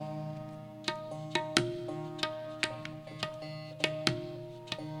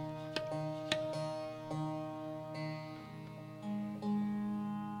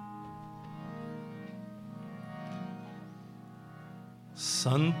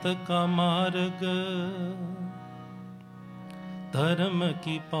संत का मार्ग धर्म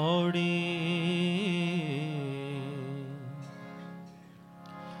की पौड़ी,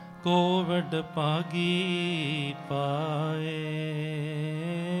 कोवड पागी पाए।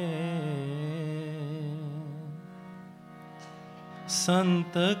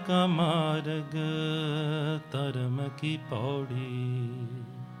 संत का मार्ग धर्म की पौड़ी,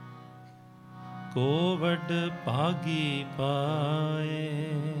 कोवड पागी पाए।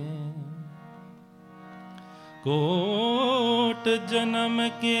 कोट जन्म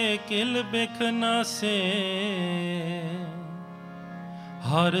के किल बिखना से,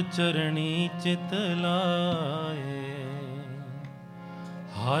 हर चरणी चित लाए।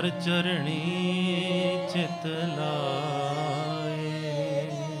 हर चरणी चित लाए।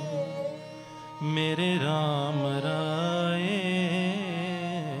 मेरे राम राए,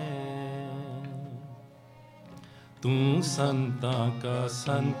 तू संता का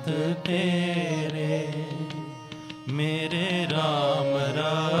संत तेरे। मेरे राम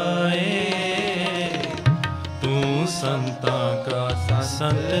राए, तू संता का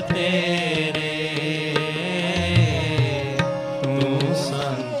संत तेरे। तू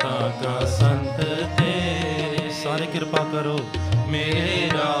संता का संत तेरे। सारे कृपा करो। मेरे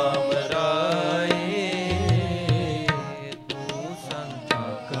राम राए, तू संता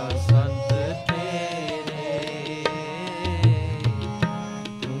का संत तेरे।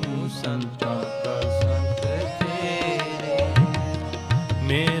 तू संता का संत तेरे।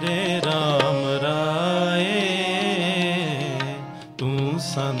 मेरे राम राए, तू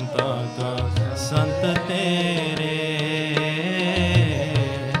संता का संत तेरे।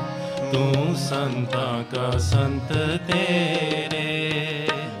 तू संता का संत तेरे।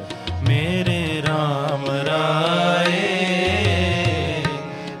 मेरे राम राए,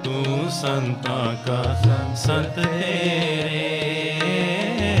 तू संता का संत तेरे।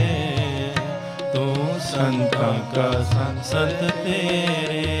 तू संता का संत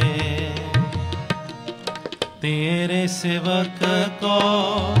तेरे। तेरे सेवक को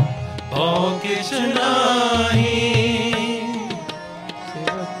भौ किछ नाही।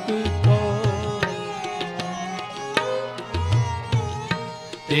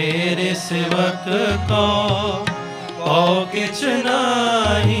 तेरे सेवक को भौ किछ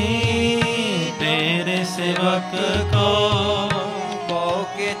नाही। तेरे सेवक को भौ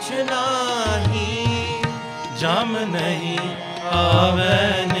किछ नाही। जम नहीं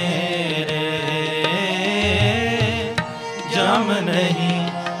आवे नेरे। जम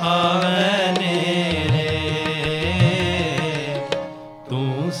नहीं आवे नेरे।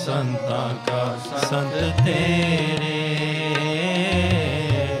 तू संता का संत तेरे।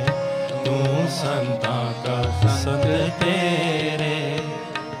 तू संता का संत तेरे।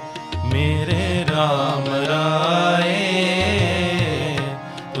 मेरे राम राए,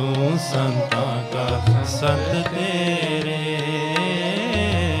 तू संता का संत तेरे।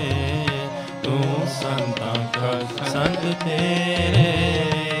 तू संता का संत तेरे।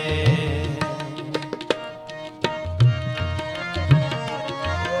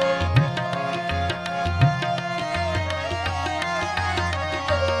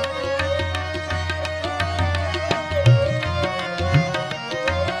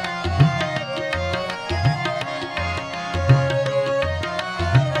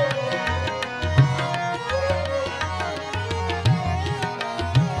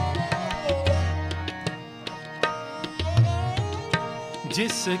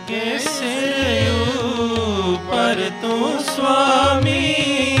 जिसके सिर ऊपर तू स्वामी,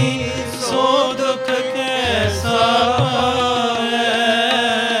 सो दुख कैसा पावे।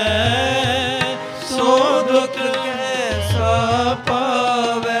 सो दुख कैसा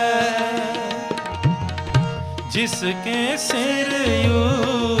पावे। जिसके सिर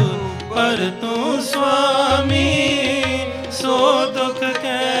ऊपर तू स्वामी, सो दुख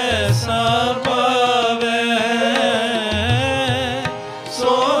कैसा पावे।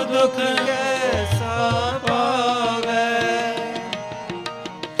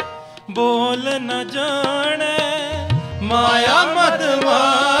 बोल न जाने माया मद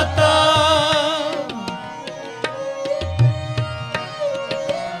माता।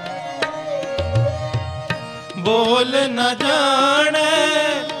 बोल न जाने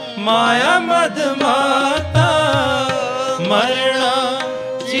माया मद माता। मरना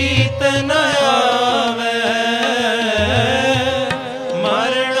जीत न आवे।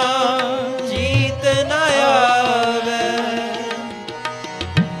 मरना जीत न आवे।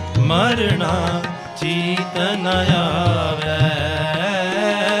 मरना जीत न आवे।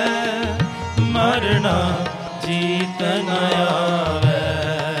 मरना जीत न आवे।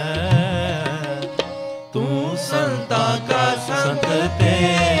 तू संता का संत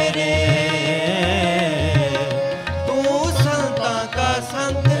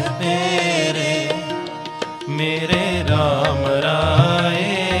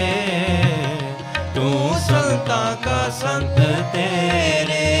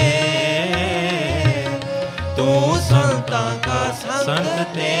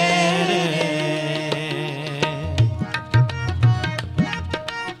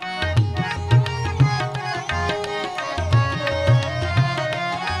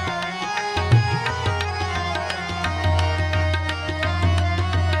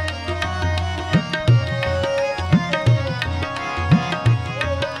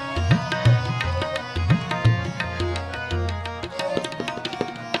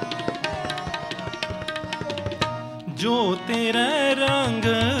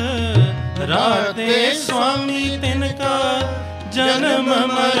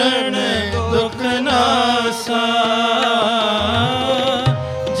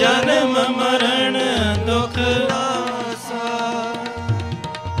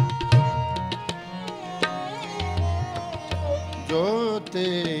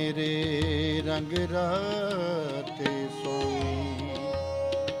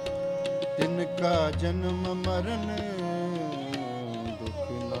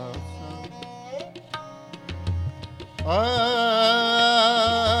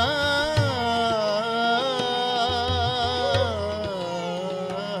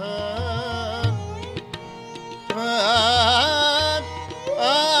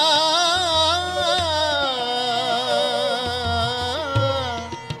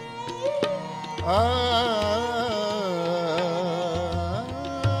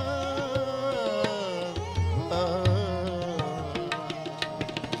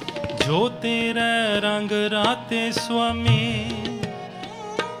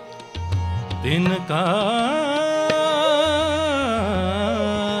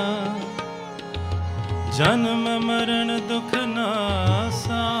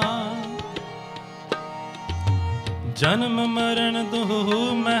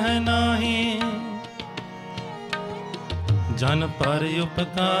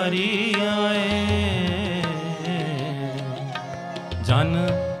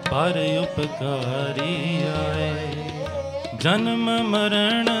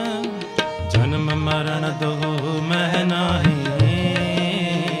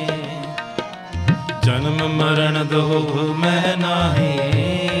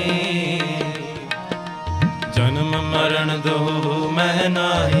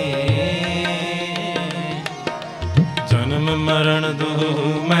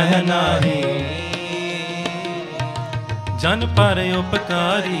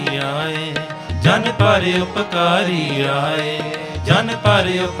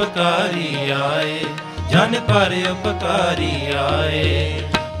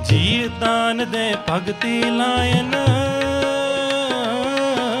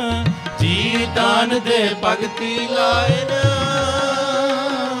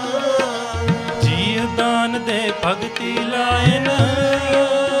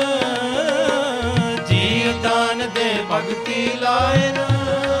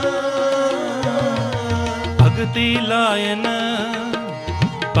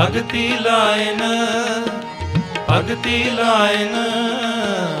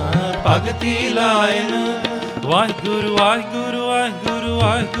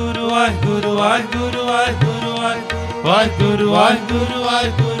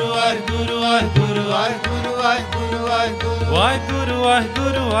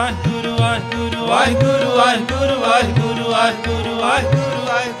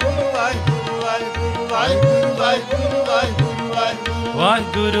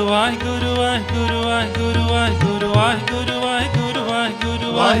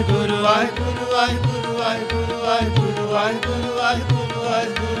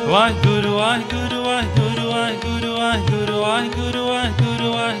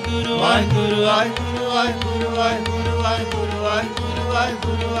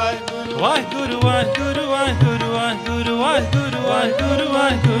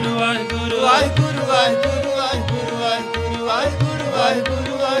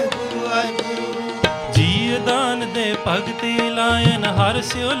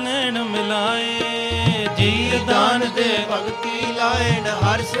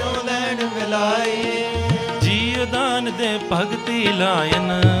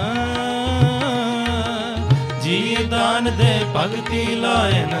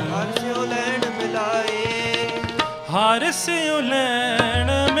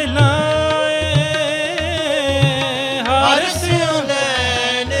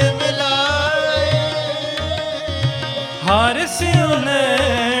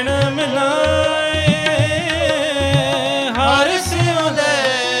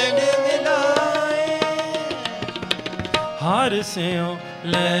हार स्यों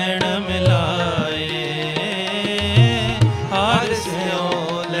लैण मिलाए, हार स्यों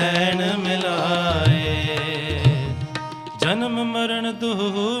लैण मिलाए। जन्म मरण दुह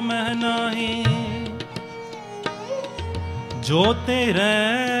मह नाही, जो तेरे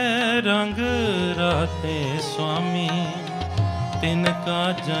रंग राते स्वामी, तिनका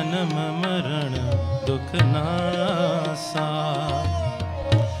जन्म मरण दुख नासा।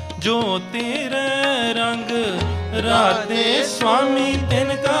 जो तेरे रंग राते स्वामी,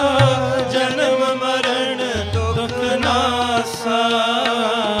 तिनका जन्म मरण दुख नासा।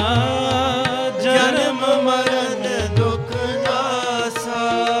 जन्म मरण दुख नासा।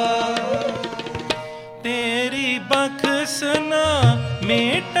 तेरी बख्श ना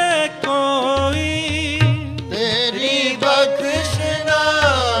मेटे कोई, तेरी बख्श ना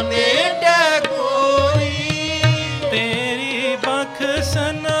मेटे कोई, तेरी बख्श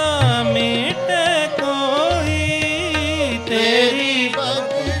ना मेटे कोई, तेरी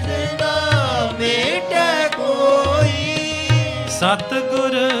बख्श ना मेटे कोई।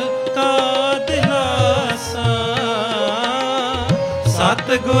 सतगुर का दिलासा,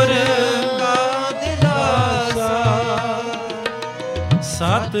 सतगुर का दिलासा,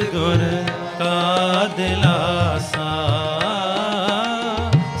 सतगुर का दिलासा,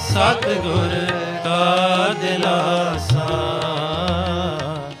 सतगुर का दिलासा।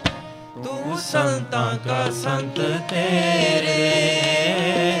 तू संतां का संत तेरे,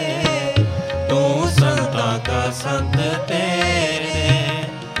 तू संतां का संत तेरे,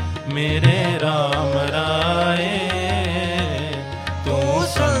 मेरे राम राय। तू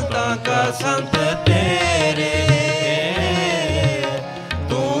संतां का संत तेरे,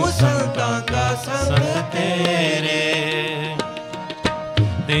 तू संतां का संत तेरे।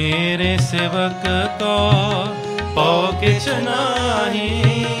 तेरे सेवक को पौ किछ नाही,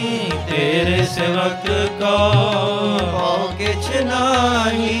 तेरे सेवक को पौ किछ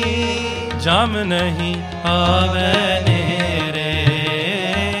नाही। जम नहीं आवे नेरे,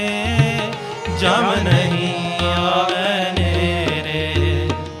 जम नहीं आवे नेरे,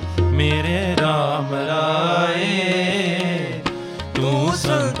 मेरे राम राय। तू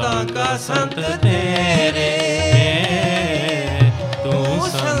संतां का संत तेरे, तू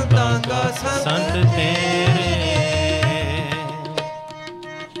संतां का संत तेरे।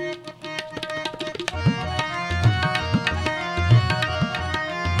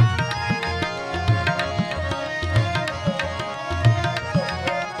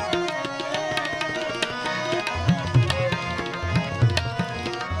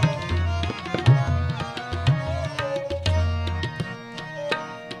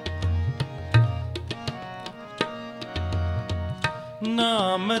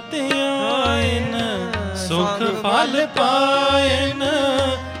 नाम ते आयन सुख फल पायन,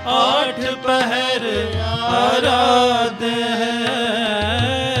 आठ पहर आराध है,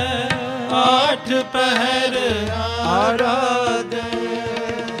 आठ पहर आराध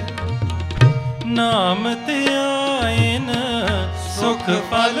है। नाम ते आयन सुख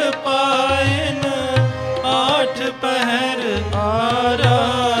फल पायन, आठ पहर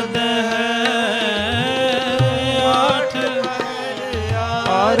आराध है, आठ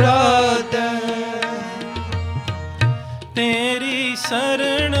आराध। तेरी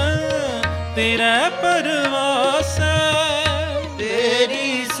शरण तेरा परवास, तेरी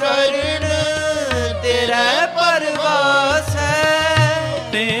शरण तेरा परवास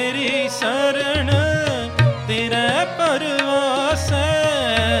है, तेरी शरण तेरा परवास,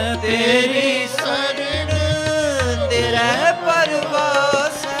 तेरी शरण तेरा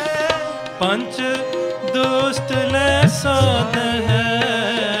परवास है। पंच दुष्ट ले साध है,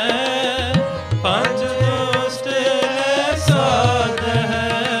 पंच दुष्ट ले साध है,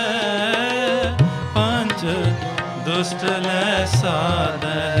 पंच दुष्ट ले साध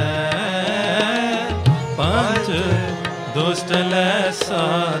है, पंच दुष्ट ले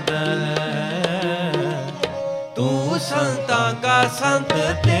साध है। तू संतां का संत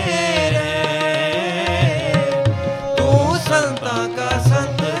तेरे, तू संतां का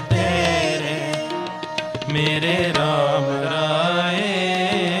संत तेरे, मेरे राम राय।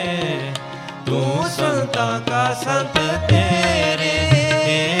 तू संतां का संत तेरे,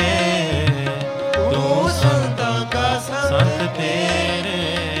 तू संतां का संत तेरे।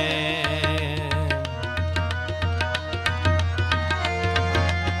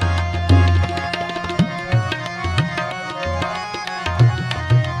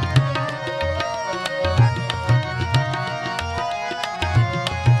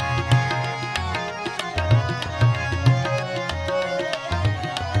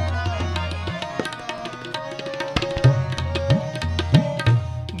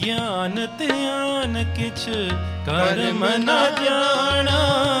 ज्ञान ध्यान किछ कर्म न जाना,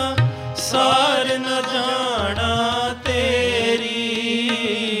 सार न जाना तेरी,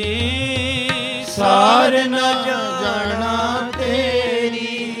 सार न जाना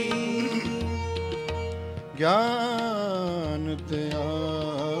तेरी। ज्ञान ध्यान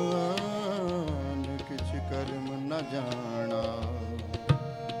किछ कर्म न जाना,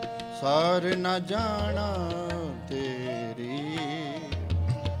 सार न जाना तेरी।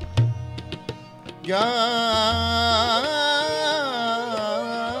 ज्ञान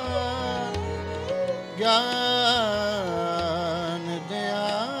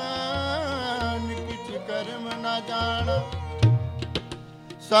ध्यान किछ कर्म न जाना,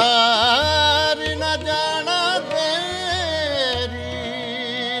 सार न जाना तेरी,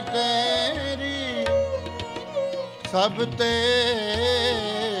 तेरी। सब ते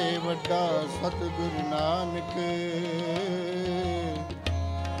वड्डा सतगुरु नानक,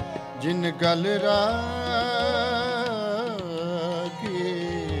 जिन गल राखी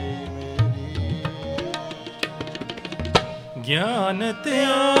मेरी। ज्ञान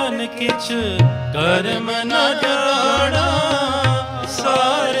ध्यान किछ कर्म न जाना,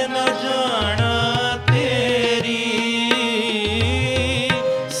 सार न जाना तेरी,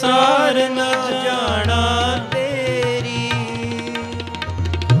 सार न जाना तेरी।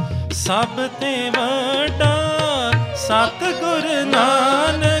 सब ते वड्डा सतगुर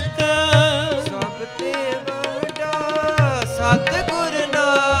नानक, सब ते वड्डा सतगुर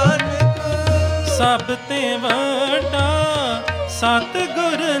नानक, सब ते वड्डा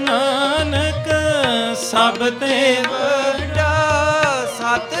सतगुर नानक, सब ते वड्डा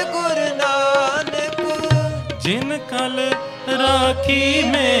सतगुर नानक। जिन कल राखी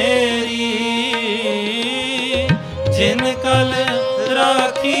मेरी, जिन कल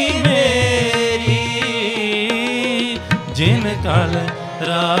राखी मेरी, जिन कल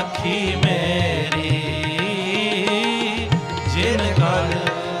राखी मेरी, जिन कल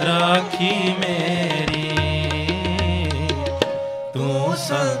राखी मेरी। तू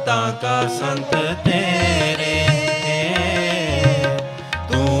संतां का संत तेरे,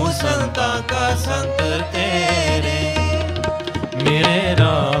 तू संतां का संत तेरे, मेरे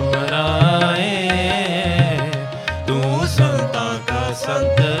राम राए। तू संतां का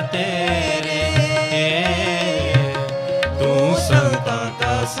संत तेरे, तू संतां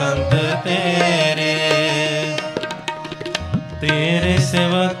का संत तेरे। तेरे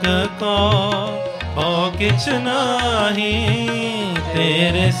सेवक को हो किछ नाही,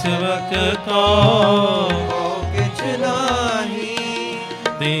 तेरे सेवक को हो किछ नाही,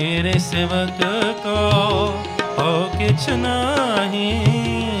 तेरे सेवक को हो किछ नाही,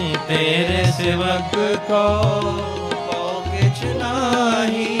 तेरे सेवक को हो किछ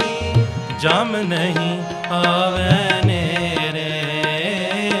नाही। जम नहीं आवे नेरे,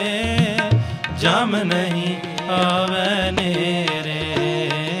 जम नहीं आवे नेरे।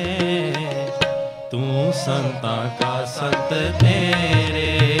 तू संतां का संत तेरे,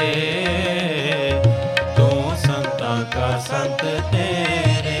 तू संतां का संत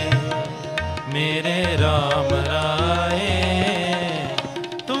तेरे, मेरे राम राए।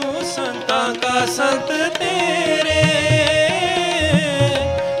 तू संतां का संत तेरे,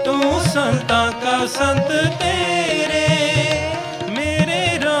 तू संतां का संत तेरे, मेरे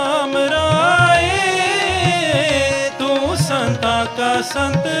राम राए। तू संतां का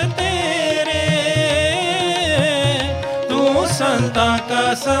संत तेरे, तू संतां का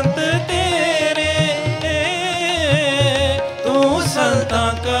संत तेरे, तू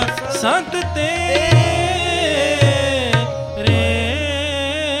संतां का संत तेरे।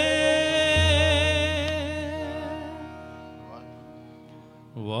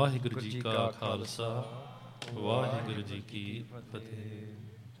 वाहिगुरु जी का खालसा, वाहिगुरु जी की फतेह।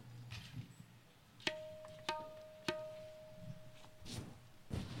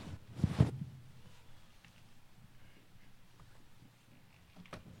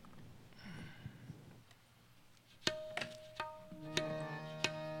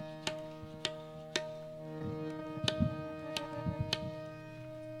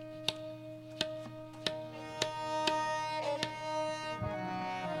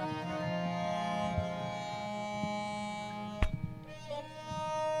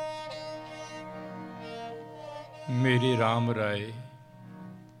 मेरे राम राय,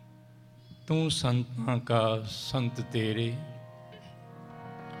 तू संतां का संत तेरे,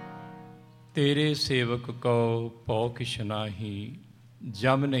 तेरे सेवक को पौ किछ नाही,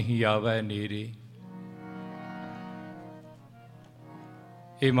 जम नहीं आवे नेरे।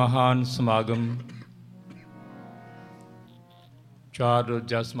 ये महान समागम, चार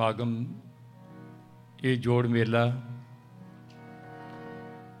रोजा समागम, ये जोड़ मेला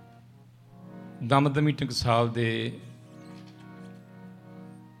ਦਮਦਮੀ ਟਕਸਾਲ ਦੇ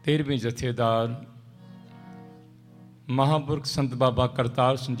 13ਵੇਂ ਜਥੇਦਾਰ ਮਹਾਂਪੁਰਖ ਸੰਤ ਬਾਬਾ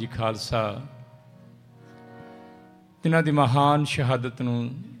ਕਰਤਾਰ ਸਿੰਘ ਜੀ ਖਾਲਸਾ, ਜਿਨ੍ਹਾਂ ਦੀ ਮਹਾਨ ਸ਼ਹਾਦਤ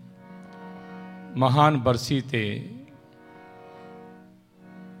ਨੂੰ ਮਹਾਨ ਬਰਸੀ 'ਤੇ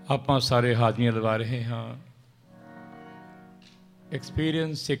ਆਪਾਂ ਸਾਰੇ ਹਾਜ਼ਰੀਆਂ ਲਵਾ ਰਹੇ ਹਾਂ।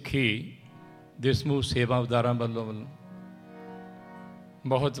 ਐਕਸਪੀਰੀਅੰਸ ਸਿੱਖੀ ਦੇ ਸਮੂਹ ਸੇਵਾਦਾਰਾਂ ਵੱਲੋਂ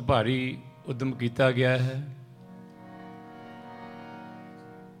ਬਹੁਤ ਭਾਰੀ ਉਦਮ ਕੀਤਾ ਗਿਆ ਹੈ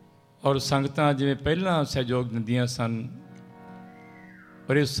ਔਰ ਸੰਗਤਾਂ ਜਿਵੇਂ ਪਹਿਲਾਂ ਸਹਿਯੋਗ ਦਿੰਦੀਆਂ ਸਨ,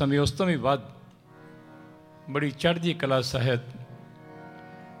 ਪਰ ਇਸ ਸਮੇਂ ਉਸ ਤੋਂ ਵੀ ਵੱਧ ਬੜੀ ਚੜ੍ਹਦੀ ਕਲਾ ਸਹਿਤ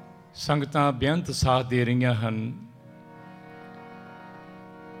ਸੰਗਤਾਂ ਬੇਅੰਤ ਸਾਥ ਦੇ ਰਹੀਆਂ ਹਨ।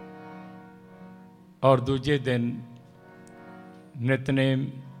 ਔਰ ਦੂਜੇ ਦਿਨ ਨਿਤਨੇਮ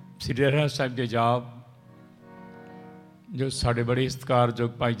ਸ੍ਰੀ ਰਹਿਰਾਸ ਸਾਹਿਬ ਦੇ ਜਾਪ, ਜੋ ਸਾਡੇ ਬੜੇ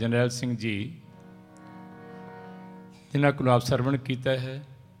ਸਤਿਕਾਰਯੋਗ ਭਾਈ ਜਰਨੈਲ ਸਿੰਘ ਜੀ, ਜਿਨ੍ਹਾਂ ਕੋਲੋਂ ਆਪ ਸਰਵਣ ਕੀਤਾ ਹੈ,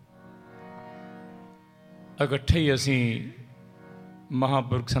 ਇਕੱਠੇ ਹੀ ਅਸੀਂ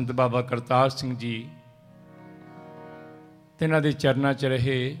ਮਹਾਂਪੁਰਖ ਸੰਤ ਬਾਬਾ ਕਰਤਾਰ ਸਿੰਘ ਜੀ ਤੇ ਇਹਨਾਂ ਦੇ ਚਰਨਾਂ 'ਚ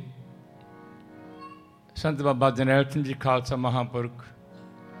ਰਹੇ ਸੰਤ ਬਾਬਾ ਜਰਨੈਲ ਸਿੰਘ ਜੀ ਖਾਲਸਾ ਮਹਾਂਪੁਰਖ,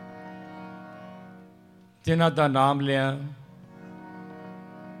 ਜਿਨ੍ਹਾਂ ਦਾ ਨਾਮ ਲਿਆ,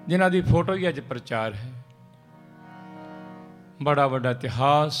 ਜਿਨ੍ਹਾਂ ਦੀ ਫੋਟੋ ਹੀ ਅੱਜ ਪ੍ਰਚਾਰ ਹੈ। ਬੜਾ ਵੱਡਾ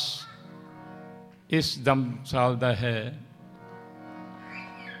ਇਤਿਹਾਸ ਇਸ ਦਮਸਾਲ ਦਾ ਹੈ,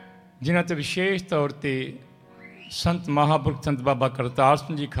 ਜਿਨ੍ਹਾਂ 'ਤੇ ਵਿਸ਼ੇਸ਼ ਤੌਰ 'ਤੇ ਸੰਤ ਮਹਾਂਪੁਰਖ ਸੰਤ ਬਾਬਾ ਕਰਤਾਰ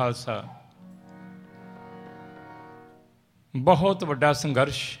ਸਿੰਘ ਜੀ ਖਾਲਸਾ ਬਹੁਤ ਵੱਡਾ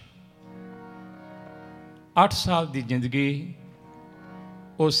ਸੰਘਰਸ਼, 8 ਸਾਲ ਦੀ ਜ਼ਿੰਦਗੀ,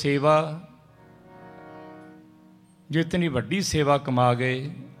 ਉਹ ਸੇਵਾ, ਜੋ ਇਤਨੀ ਵੱਡੀ ਸੇਵਾ ਕਮਾ ਗਏ,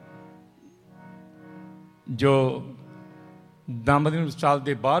 ਜੋ ਦਮਦਮੀ ਟਕਸਾਲ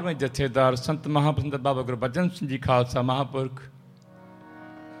ਦੇ 12ਵੇਂ ਜਥੇਦਾਰ ਸੰਤ ਮਹਾਂਪੁਰਖ ਬਾਬਾ ਗੁਰਬਚਨ ਸਿੰਘ ਜੀ ਖਾਲਸਾ ਮਹਾਂਪੁਰਖ,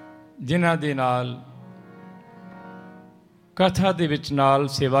 ਜਿਨ੍ਹਾਂ ਦੇ ਨਾਲ ਕਥਾ ਦੇ ਵਿੱਚ ਨਾਲ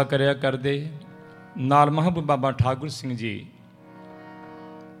ਸੇਵਾ ਕਰਿਆ ਕਰਦੇ, ਨਾਲ ਮਹਾਂਪੁਰਖ ਬਾਬਾ ਠਾਕੁਰ ਸਿੰਘ ਜੀ,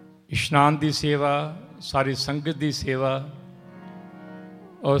 ਇਸ਼ਨਾਨ ਦੀ ਸੇਵਾ, ਸਾਰੀ ਸੰਗਤ ਦੀ ਸੇਵਾ,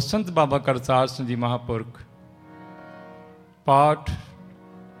 ਔਰ ਸੰਤ ਬਾਬਾ ਕਰਤਾਰ ਸਿੰਘ ਜੀ ਮਹਾਂਪੁਰਖ ਪਾਠ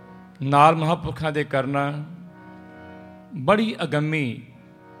ਨਾਲ ਮਹਾਂਪੁਰਖਾਂ ਦੇ ਕਰਨਾ, ਬੜੀ ਅਗੰਮੀ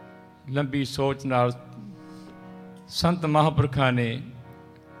ਲੰਬੀ ਸੋਚ ਨਾਲ ਸੰਤ ਮਹਾਂਪੁਰਖਾਂ ਨੇ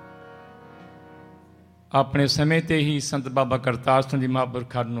ਆਪਣੇ ਸਮੇਂ 'ਤੇ ਹੀ ਸੰਤ ਬਾਬਾ ਕਰਤਾਰ ਸਿੰਘ ਜੀ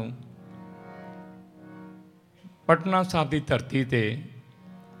ਮਹਾਂਪੁਰਖਾਂ ਨੂੰ ਪਟਨਾ ਸਾਹਿਬ ਦੀ ਧਰਤੀ 'ਤੇ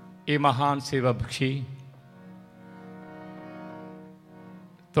ਇਹ ਮਹਾਨ ਸੇਵਾ ਬਖਸ਼ੀ।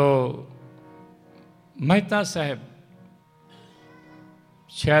 ਤੋ ਮਹਿਤਾ ਸਾਹਿਬ,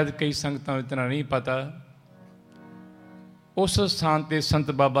 ਸ਼ਾਇਦ ਕਈ ਸੰਗਤਾਂ ਨੂੰ ਇਤਨਾ ਨਹੀਂ ਪਤਾ, ਉਸ ਸਥਾਨ 'ਤੇ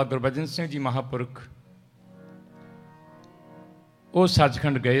ਸੰਤ ਬਾਬਾ ਗੁਰਬਚਨ ਸਿੰਘ ਜੀ ਮਹਾਂਪੁਰਖ ਉਹ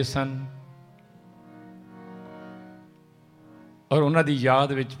ਸੱਚਖੰਡ ਗਏ ਸਨ ਔਰ ਉਹਨਾਂ ਦੀ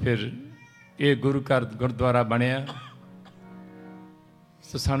ਯਾਦ ਵਿੱਚ ਫਿਰ ਇਹ ਗੁਰੂ ਘਰ ਗੁਰਦੁਆਰਾ ਬਣਿਆ।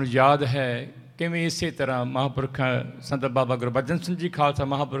 ਸੋ ਸਾਨੂੰ ਯਾਦ ਹੈ ਕਿਵੇਂ ਇਸੇ ਤਰ੍ਹਾਂ ਮਹਾਂਪੁਰਖਾਂ ਸੰਤ ਬਾਬਾ ਗੁਰਬਚਨ ਸਿੰਘ ਜੀ ਖਾਲਸਾ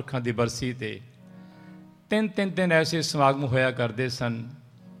ਮਹਾਂਪੁਰਖਾਂ ਦੀ ਬਰਸੀ 'ਤੇ ਤਿੰਨ ਦਿਨ ਐਸੇ ਸਮਾਗਮ ਹੋਇਆ ਕਰਦੇ ਸਨ,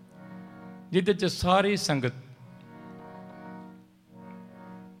 ਜਿਹਦੇ 'ਚ ਸਾਰੀ ਸੰਗਤ,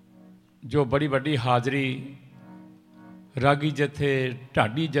 ਜੋ ਬੜੀ ਵੱਡੀ ਹਾਜ਼ਰੀ, ਰਾਗੀ ਜਥੇ,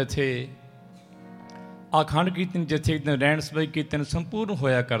 ਢਾਡੀ ਜਥੇ, ਅਖੰਡ ਕੀਰਤਨ ਜਥੇ, ਰਹਿਣ ਸਭਾ ਕੀਰਤਨ ਸੰਪੂਰਨ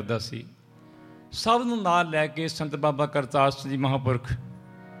ਹੋਇਆ ਕਰਦਾ ਸੀ। ਸਭ ਨੂੰ ਨਾਲ ਲੈ ਕੇ ਸੰਤ ਬਾਬਾ ਕਰਤਾਰ ਸਿੰਘ ਜੀ ਮਹਾਂਪੁਰਖ,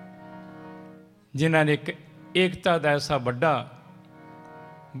 ਜਿਨ੍ਹਾਂ ਨੇ ਇੱਕ ਏਕਤਾ ਦਾ ਐਸਾ ਵੱਡਾ,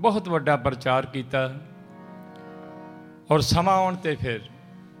 ਬਹੁਤ ਵੱਡਾ ਪ੍ਰਚਾਰ ਕੀਤਾ, ਔਰ ਸਮਾਂ ਆਉਣ 'ਤੇ ਫਿਰ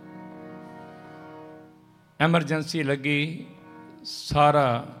ਐਮਰਜੈਂਸੀ ਲੱਗੀ।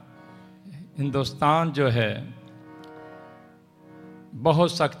 ਸਾਰਾ ਹਿੰਦੁਸਤਾਨ ਜੋ ਹੈ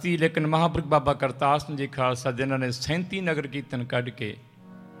ਬਹੁਤ ਸਖਤੀ, ਲੇਕਿਨ ਮਹਾਂਪੁਰਖ ਬਾਬਾ ਕਰਤਾਰ ਸਿੰਘ ਜੀ ਖਾਲਸਾ, ਜਿਨ੍ਹਾਂ ਨੇ 37 ਨਗਰ ਕੀਰਤਨ ਕੱਢ ਕੇ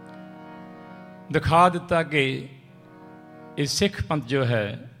ਦਿਖਾ ਦਿੱਤਾ ਕਿ ਇਹ ਸਿੱਖ ਪੰਥ ਜੋ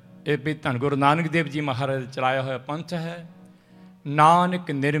ਹੈ, ਇਹ ਵੀ ਧੰਨ ਗੁਰੂ ਨਾਨਕ ਦੇਵ ਜੀ ਮਹਾਰਾਜ ਚਲਾਇਆ ਹੋਇਆ ਪੰਥ ਹੈ।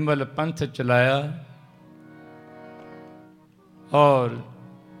 ਨਾਨਕ ਨਿਰਮਲ ਪੰਥ ਚਲਾਇਆ, ਔਰ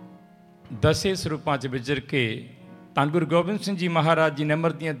 10 ਸਰੂਪਾਂ 'ਚ ਵਿਚਰ ਕੇ ਧੰਨ ਗੁਰੂ ਗੋਬਿੰਦ ਸਿੰਘ ਜੀ ਮਹਾਰਾਜ ਜੀ ਨੇ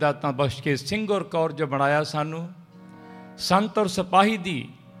ਅੰਮ੍ਰਿਤ ਦੀਆਂ ਦਾਤਾਂ ਬਖਸ਼ ਕੇ ਸਿੰਘ ਔਰ ਕੌਰ ਜੋ ਬਣਾਇਆ, ਸਾਨੂੰ ਸੰਤ ਔਰ ਸਿਪਾਹੀ ਦੀ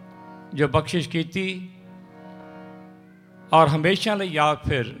ਜੋ ਬਖਸ਼ਿਸ਼ ਕੀਤੀ, ਔਰ ਹਮੇਸ਼ਾ ਲਈ ਆਪ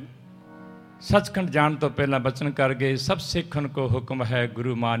ਫਿਰ ਸੱਚਖੰਡ ਜਾਣ ਤੋਂ ਪਹਿਲਾਂ ਬਚਨ ਕਰ ਗਏ, ਸਭ ਸਿੱਖਣ ਕੋ ਹੁਕਮ ਹੈ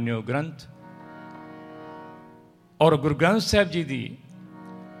ਗੁਰੂ ਮਾਨਿਓ ਗ੍ਰੰਥ। ਔਰ ਗੁਰੂ ਗ੍ਰੰਥ ਸਾਹਿਬ ਜੀ ਦੀ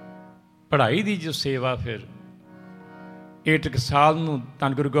ਪੜ੍ਹਾਈ ਦੀ ਜੋ ਸੇਵਾ ਫਿਰ ਇਹ ਟਕਸਾਲ ਨੂੰ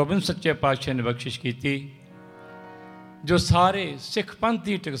ਧੰਨ ਗੁਰੂ ਗੋਬਿੰਦ ਸੱਚੇ ਪਾਤਸ਼ਾਹ ਨੇ ਬਖਸ਼ਿਸ਼ ਕੀਤੀ, ਜੋ ਸਾਰੇ ਸਿੱਖ ਪੰਥ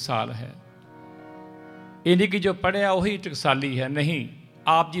ਦੀ ਟਕਸਾਲ ਹੈ। ਇਹ ਨਹੀਂ ਕਿ ਜੋ ਪੜ੍ਹਿਆ ਉਹੀ ਟਕਸਾਲੀ ਹੈ, ਨਹੀਂ,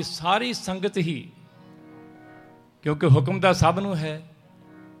 ਆਪ ਜੀ ਸਾਰੀ ਸੰਗਤ ਹੀ, ਕਿਉਂਕਿ ਹੁਕਮ ਦਾ ਸਭ ਨੂੰ ਹੈ।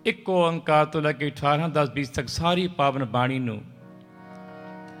 ਇੱਕ ਓਂਕਾਰ ਤੋਂ ਲੈ ਕੇ 18, 10, 20 ਤੱਕ ਸਾਰੀ ਪਾਵਨ ਬਾਣੀ ਨੂੰ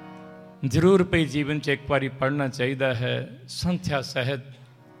ਜ਼ਰੂਰ ਪਈ ਜੀਵਨ 'ਚ ਇੱਕ ਵਾਰੀ ਪੜ੍ਹਨਾ ਚਾਹੀਦਾ ਹੈ। ਸੰਥਿਆ ਸਹਿਤ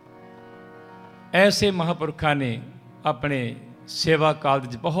ਐਸੇ ਮਹਾਂਪੁਰਖਾਂ ਨੇ ਆਪਣੇ ਸੇਵਾ ਕਾਲ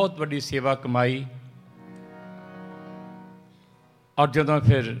ਵਿੱਚ ਬਹੁਤ ਵੱਡੀ ਸੇਵਾ ਕਮਾਈ। ਔਰ ਜਦੋਂ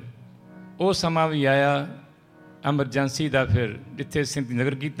ਫਿਰ ਉਹ ਸਮਾਂ ਵੀ ਆਇਆ ਐਮਰਜੈਂਸੀ ਦਾ, ਫਿਰ ਜਿੱਥੇ ਸਿੰਧੀ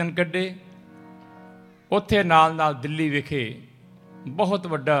ਨਗਰ ਕੀਰਤਨ ਕੱਢੇ, ਉੱਥੇ ਨਾਲ ਨਾਲ ਦਿੱਲੀ ਵਿਖੇ ਬਹੁਤ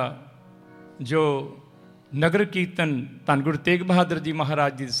ਵੱਡਾ ਜੋ ਨਗਰ ਕੀਰਤਨ ਧੰਨ ਗੁਰੂ ਤੇਗ ਬਹਾਦਰ ਜੀ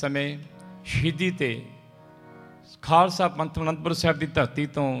ਮਹਾਰਾਜ ਜੀ ਦੇ ਸਮੇਂ ਸ਼ਹੀਦੀ 'ਤੇ ਖਾਲਸਾ ਪੰਥ ਅਨੰਦਪੁਰ ਸਾਹਿਬ ਦੀ ਧਰਤੀ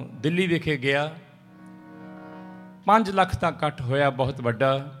ਤੋਂ ਦਿੱਲੀ ਵਿਖੇ ਗਿਆ। 5 ਲੱਖ ਦਾ ਇਕੱਠ ਹੋਇਆ, ਬਹੁਤ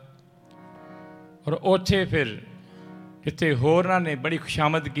ਵੱਡਾ। ਔਰ ਉੱਥੇ ਫਿਰ ਜਿੱਥੇ ਹੋਰਨਾਂ ਨੇ ਬੜੀ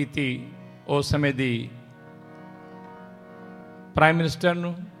ਖੁਸ਼ਾਮਦ ਕੀਤੀ ਉਸ ਸਮੇਂ ਦੀ ਪ੍ਰਾਈਮ ਮਿਨਿਸਟਰ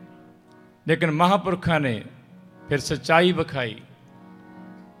ਨੂੰ, ਲੇਕਿਨ ਮਹਾਂਪੁਰਖਾਂ ਨੇ ਫਿਰ ਸੱਚਾਈ ਵਿਖਾਈ।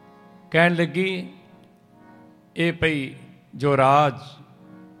 ਕਹਿਣ ਲੱਗੀ ਇਹ ਭਈ ਜੋ ਰਾਜ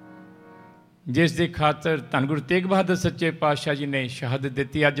ਜਿਸ ਦੀ ਖਾਤਰ ਧੰਨ ਗੁਰੂ ਤੇਗ ਬਹਾਦਰ ਸੱਚੇ ਪਾਤਸ਼ਾਹ ਜੀ ਨੇ ਸ਼ਹਾਦਤ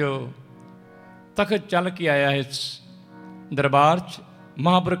ਦਿੱਤੀ, ਅੱਜ ਉਹ ਤਖਤ ਚੱਲ ਕੇ ਆਇਆ ਇਸ ਦਰਬਾਰ 'ਚ।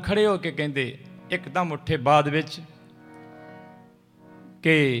 ਮਹਾਂਪੁਰਖ ਖੜੇ ਹੋ ਕੇ ਕਹਿੰਦੇ ਇੱਕਦਮ ਉੱਠੇ ਬਾਅਦ ਵਿੱਚ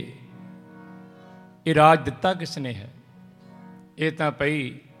ਕਿ ਇਹ ਰਾਜ ਦਿੱਤਾ ਕਿਸ ਨੇ ਹੈ? ਇਹ ਤਾਂ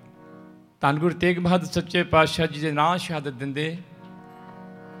ਭਈ ਧੰਨ ਗੁਰੂ ਤੇਗ ਬਹਾਦਰ ਸੱਚੇ ਪਾਤਸ਼ਾਹ ਜੀ ਦੇ ਨਾਂ ਸ਼ਹਾਦਤ ਦਿੰਦੇ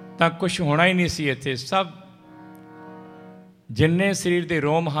ਤਾਂ ਕੁਛ ਹੋਣਾ ਹੀ ਨਹੀਂ ਸੀ ਇੱਥੇ। ਸਭ ਜਿੰਨੇ ਸਰੀਰ ਦੇ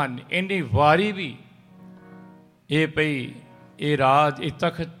ਰੋਮ ਹਨ, ਇੰਨੀ ਵਾਰੀ ਵੀ ਇਹ ਭਈ ਇਹ ਰਾਜ, ਇਹ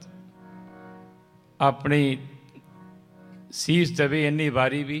ਤਖਤ ਆਪਣੀ ਸੀਸ ਦੇਵੇ, ਇੰਨੀ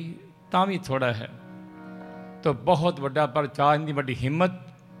ਵਾਰੀ ਵੀ ਤਾਂ ਵੀ ਥੋੜਾ ਹੈ। ਤਾਂ ਬਹੁਤ ਵੱਡਾ ਪ੍ਰਚਾਰ, ਇੰਨੀ ਵੱਡੀ ਹਿੰਮਤ,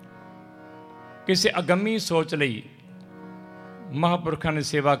 ਕਿਸੇ ਅਗੰਮੀ ਸੋਚ ਲਈ ਮਹਾਂਪੁਰਖਾਂ ਨੇ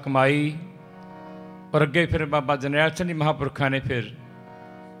ਸੇਵਾ ਕਮਾਈ। ਔਰ ਅੱਗੇ ਫਿਰ ਬਾਬਾ ਜਰਨੈਲ ਸਿੰਘ ਜੀ ਮਹਾਂਪੁਰਖਾਂ ਨੇ ਫਿਰ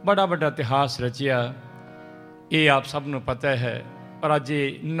ਬੜਾ ਵੱਡਾ ਇਤਿਹਾਸ ਰਚਿਆ, ਇਹ ਆਪ ਸਭ ਨੂੰ ਪਤਾ ਹੈ। ਔਰ ਅੱਜ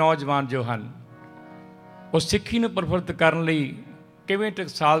ਇਹ ਨੌਜਵਾਨ ਜੋ ਹਨ ਉਹ ਸਿੱਖੀ ਨੂੰ ਪ੍ਰਫੁੱਲਤ ਕਰਨ ਲਈ ਕਿਵੇਂ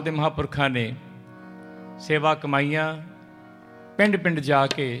ਟਕਸਾਲ ਦੇ ਮਹਾਂਪੁਰਖਾਂ ਨੇ ਸੇਵਾ ਕਮਾਈਆਂ, ਪਿੰਡ ਪਿੰਡ ਜਾ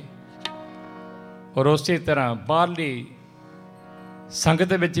ਕੇ। ਔਰ ਉਸੇ ਤਰ੍ਹਾਂ ਬਾਹਰਲੀ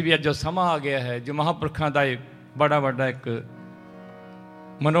ਸੰਗਤ ਵਿੱਚ ਵੀ ਅੱਜ ਜੋ ਸਮਾਂ ਆ ਗਿਆ ਹੈ, ਜੋ ਮਹਾਂਪੁਰਖਾਂ ਦਾ ਇਹ ਬੜਾ ਵੱਡਾ ਇੱਕ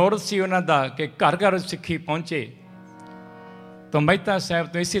ਮਨੋਰਥ ਸੀ ਉਹਨਾਂ ਦਾ ਕਿ ਘਰ ਘਰ ਸਿੱਖੀ ਪਹੁੰਚੇ। ਤਾਂ ਮਹਿਤਾ ਸਾਹਿਬ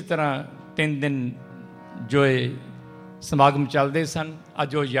ਤੋਂ ਇਸੇ ਤਰ੍ਹਾਂ 3 ਦਿਨ ਜੋ ਇਹ ਸਮਾਗਮ ਚੱਲਦੇ ਸਨ।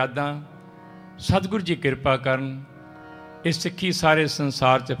 ਅੱਜ ਉਹ ਯਾਦਾਂ ਸਤਿਗੁਰੂ ਜੀ ਕਿਰਪਾ ਕਰਨ, ਇਹ ਸਿੱਖੀ ਸਾਰੇ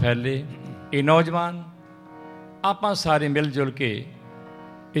ਸੰਸਾਰ 'ਚ ਫੈਲੇ। ਇਹ ਨੌਜਵਾਨ ਆਪਾਂ ਸਾਰੇ ਮਿਲ ਜੁਲ ਕੇ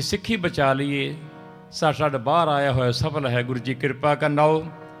ਇਹ ਸਿੱਖੀ ਬਚਾ ਲਈਏ। ਸਾਡਾ ਬਾਹਰ ਆਇਆ ਹੋਇਆ ਸਫਲ ਹੈ, ਗੁਰੂ ਜੀ ਕਿਰਪਾ ਕਰਨ। ਆਓ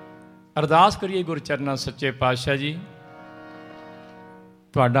ਅਰਦਾਸ ਕਰੀਏ ਗੁਰਚਰਨਾਂ ਸੱਚੇ ਪਾਤਸ਼ਾਹ ਜੀ,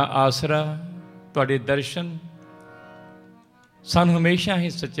 ਤੁਹਾਡਾ ਆਸਰਾ, ਤੁਹਾਡੇ ਦਰਸ਼ਨ ਸਾਨੂੰ ਹਮੇਸ਼ਾ ਹੀ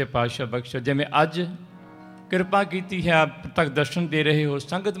ਸੱਚੇ ਪਾਤਸ਼ਾਹ ਬਖਸ਼ੋ। ਜਿਵੇਂ ਅੱਜ ਕਿਰਪਾ ਕੀਤੀ ਹੈ, ਆਪ ਤੱਕ ਦਰਸ਼ਨ ਦੇ ਰਹੇ ਹੋ,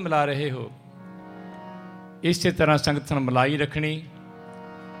 ਸੰਗਤ ਮਿਲਾ ਰਹੇ ਹੋ, ਇਸੇ ਤਰ੍ਹਾਂ ਸੰਗਤ ਨੂੰ ਮਿਲਾਈ ਰੱਖਣੀ।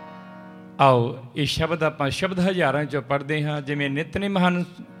 ਆਓ ਇਹ ਸ਼ਬਦ ਆਪਾਂ ਸ਼ਬਦ ਹਜ਼ਾਰਾਂ 'ਚੋਂ ਪੜ੍ਹਦੇ ਹਾਂ। ਜਿਵੇਂ ਨਿਤਨੇਮ ਹਨ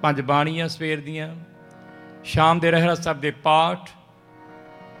 5 ਬਾਣੀਆਂ ਸਵੇਰ ਦੀਆਂ, ਸ਼ਾਮ ਦੇ ਰਹਿਰਾਸ ਸਾਹਿਬ ਦੇ ਪਾਠ,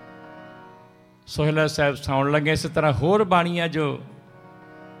 ਸੋਹਿਲਾ ਸਾਹਿਬ ਸੁਣਾਉਣ ਲੱਗੇ। ਇਸੇ ਤਰ੍ਹਾਂ ਹੋਰ ਬਾਣੀਆਂ ਜੋ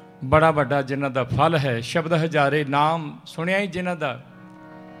ਬੜਾ ਵੱਡਾ ਜਿਨ੍ਹਾਂ ਦਾ ਫਲ ਹੈ, ਸ਼ਬਦ ਹਜ਼ਾਰੇ ਨਾਮ ਸੁਣਿਆ ਹੀ ਜਿਨ੍ਹਾਂ ਦਾ,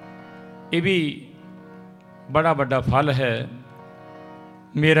 ਇਹ ਵੀ ਬੜਾ ਵੱਡਾ ਫਲ ਹੈ।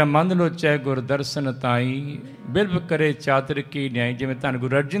 ਮੇਰਾ ਮਨ ਲੋਚੈ ਗੁਰ ਦਰਸ਼ਨ ਤਾਈ, ਬਿਲਵ ਕਰੇ ਚਾਤਰ ਕੀ ਨਿਆਈ। ਜਿਵੇਂ ਧੰਨ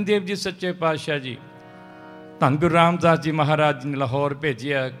ਗੁਰੂ ਅਰਜਨ ਦੇਵ ਜੀ ਸੱਚੇ ਪਾਤਸ਼ਾਹ ਜੀ ਧੰਨ ਗੁਰੂ ਰਾਮਦਾਸ ਜੀ ਮਹਾਰਾਜ ਜੀ ਨੇ ਲਾਹੌਰ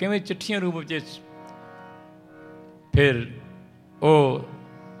ਭੇਜਿਆ, ਕਿਵੇਂ ਚਿੱਠੀਆਂ ਰੂਪ ਵਿੱਚ ਫਿਰ ਉਹ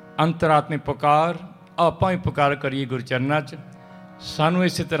ਅੰਤਰਾਤਮੀ ਪੁਕਾਰ, ਆਪਾਂ ਵੀ ਪੁਕਾਰ ਕਰੀਏ ਗੁਰਚਰਨਾਂ 'ਚ। ਸਾਨੂੰ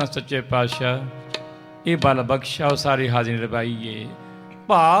ਇਸੇ ਤਰ੍ਹਾਂ ਸੱਚੇ ਪਾਤਸ਼ਾਹ ਇਹ ਬਲ ਬਖਸ਼ਾ, ਉਹ ਸਾਰੀ ਹਾਜ਼ਰੀ ਨਿਭਾਈਏ।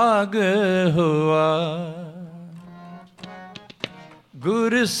 ਭਾਗ ਹੋਆ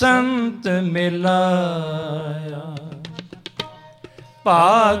ਗੁਰ ਸੰਤ ਮਿਲਾਇਆ,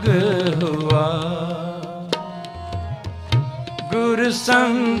 ਭਾਗ ਹੋਆ ਗੁਰ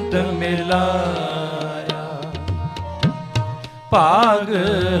ਸੰਤ ਮਿਲਾਇਆ, ਭਾਗ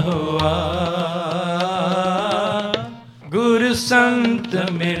ਹੋਆ ਗੁਰ ਸੰਤ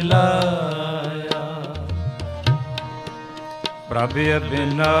ਮਿਲਾਇਆ। ਪ੍ਰਭ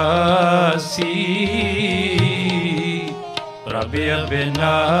ਅਬਿਨਾਸੀ, ਪ੍ਰਭ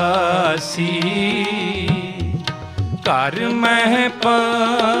ਅਬਿਨਾਸੀ, ਘਰ ਮਹਿ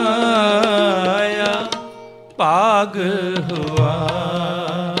ਪਾਇਆ, ਭਾਗ ਹੋਆ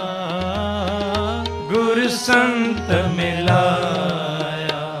ਗੁਰ ਸੰਤ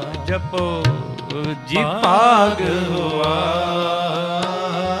ਮਿਲਾਇਆ। ਜਪੋ जी पाग हुआ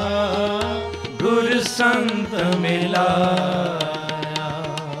गुर संत मिलाया।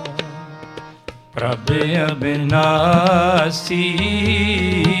 प्रभ अविनाशी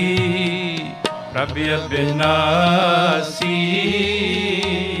प्रभ अविनाशी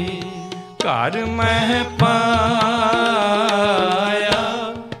घर मह पाया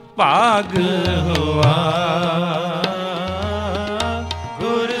पाग हुआ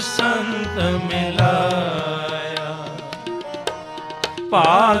गुर संत मिलाया।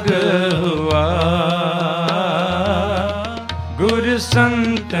 पाग हुआ गुर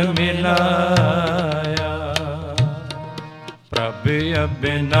संत मिलाया। प्रभ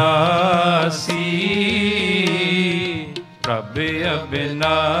अविनाशी प्रभ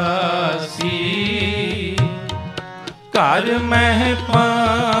अविनाशी घर मह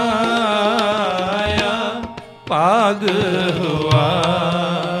पाया पाग हुआ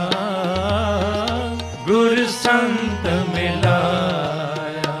गुर संत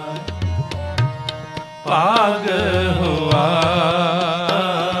मिलाया। पाग हुआ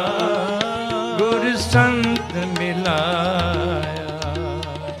गुर संत मिलाया।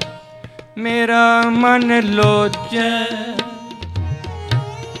 मेरा मन लोचे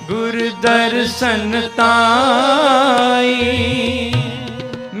गुर दर्शन ताई।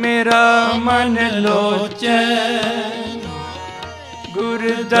 मेरा मन लोचे गुर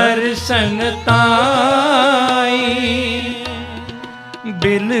दर्शन ताई।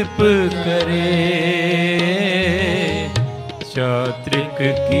 बिलप करे चात्रिक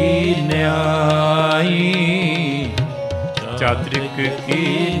की न्याई चात्रिक की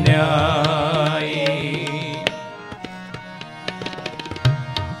न्याई।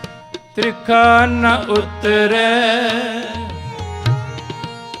 त्रिखा न उतरे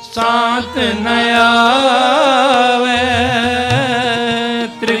साथ न आवे।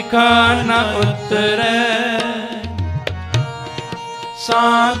 त्रिखा न उतरे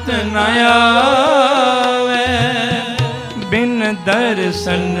साथ न आवे। बिन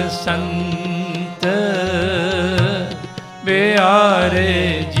दर्शन संत प्यारे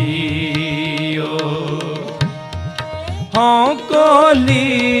जियो। हाँ कोली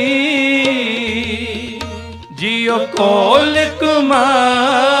जियो कोल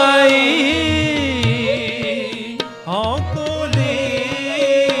कुमाई। हाँ कोली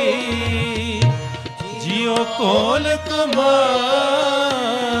जियो कोल कमाई।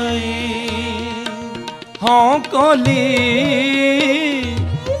 हाँ कोली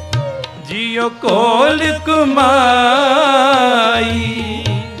जियो कोल कुमाई।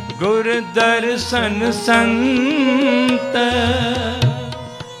 गुर दर्शन संत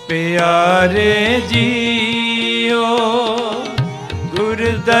प्यारे जियो। गुर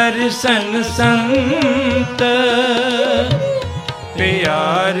दर्शन संत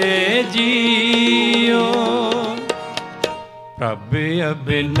प्यारे जियो। प्रभ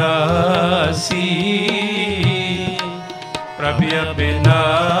अविनाशी प्रभ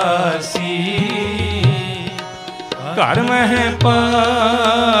अविनाशी घर मह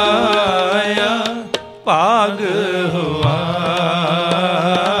पाया पाग हुआ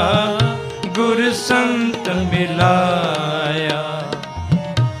गुर संत मिलाया।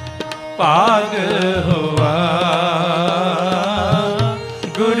 पाग हुआ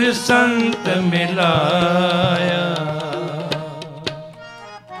गुर संत मिलाया।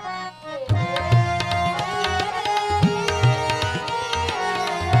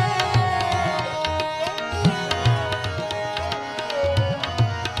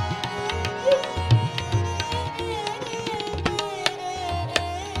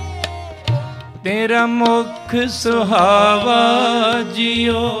 तेरा मुख सुहावा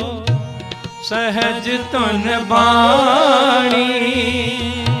जियो सहज तुन बाणी।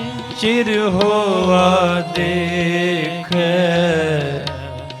 चिर होआ देख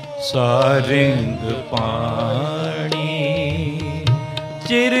सारिंग पानी।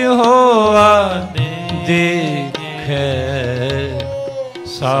 चिर होआ देख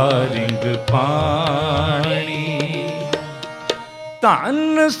सारिंग पानी। धन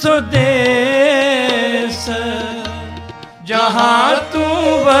सुदेश जहाँ तू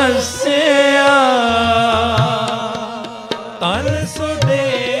बसया। धन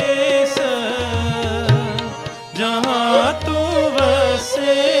सुदेश जहाँ तू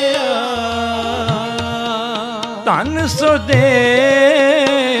बसया। धन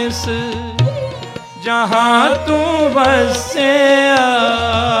सुदेश जहाँ तू बसया।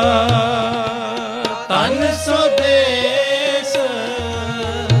 धन सुदेश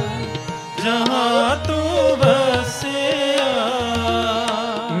जहाँ तू बसया।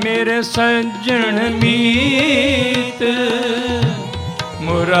 मेरे सज्जन मीत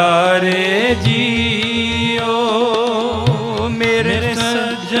मुरारे जियो मेरे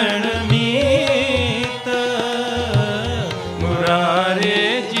सज्जन मीत मुरारे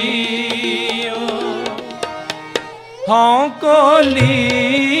जियो हाँ कोली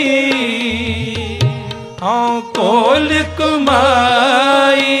हाँ कोल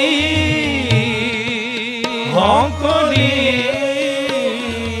कुमाई हाँ कोली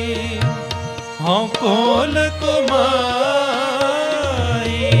हाँ कोल कुमाई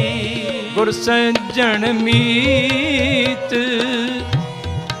गुर सज्जन मीत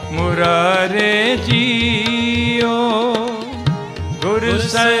मुरारे जियो गुर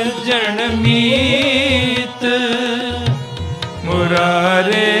सज्जन मीत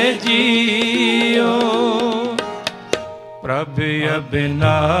मुरारे जियो प्रभु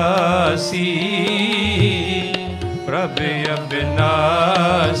अविनाशी प्रभु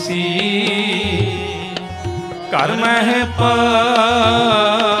अविनाशी कर्म है पाया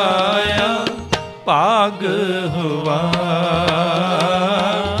पाग हुआ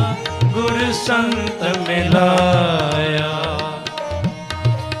गुरु संत मिलाया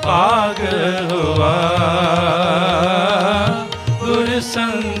पाग हुआ गुरु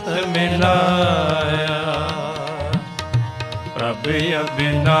संत मिलाया प्रभु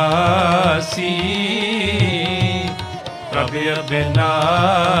अविनाशी प्रभु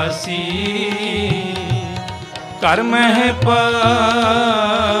अविनाशी कर्म है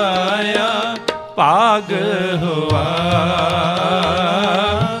पाया पाग हुआ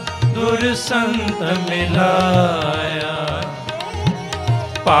गुरु संत मिलाया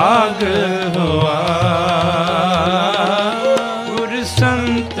पाग हुआ गुरु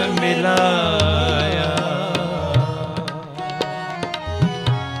संत मिलाया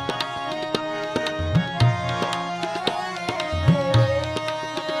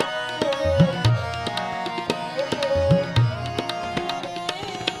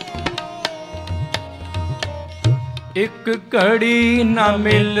एक घड़ी न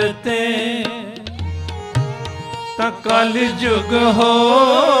मिलते ता कल जुग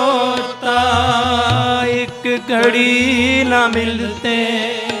होता एक घड़ी न मिलते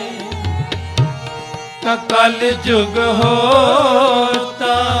ता कल जुग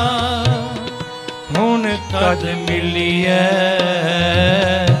होता हुन कद मिलिए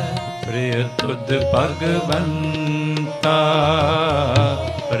प्रिय तुद भगवंता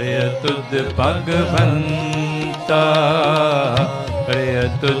प्रिय तुद भगवंता प्रिय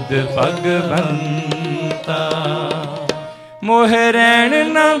तुद भगवंता मोहे रैन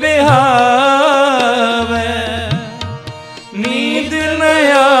न बिहावे नींद न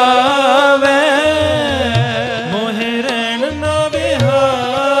आवे मोहे रैन न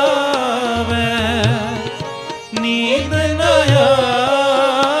बिहावे नींद न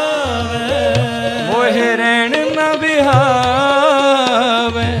आवे मोहे रैन न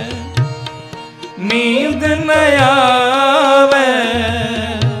बिहावे नींद न आवे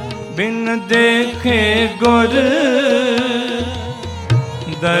बिन देखे गुर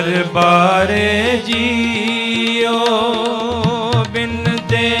दरबारे जियो बिन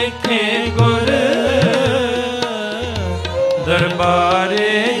देखे गुर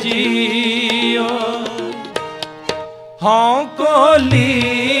दरबारे जियो हाँ कोली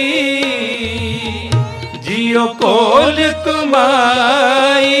जियो कोल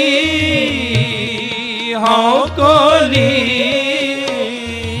कुमाई हाँ कोली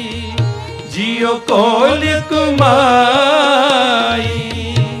जियो कोल कुमाई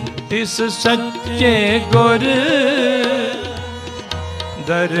तिस सच्चे गुर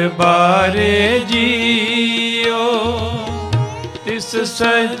दरबारे जियो तिस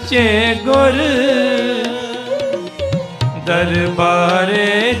सच्चे गुर दरबारे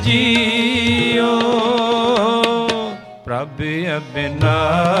जियो प्रभु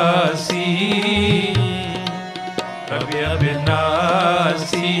अविनाशी प्रभु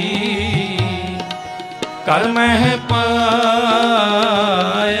अविनाशी कर्म है पाया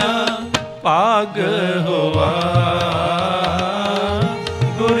पाग हुआ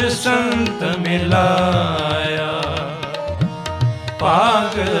गुरु संत मिलाया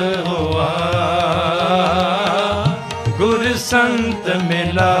पाग हुआ गुरु संत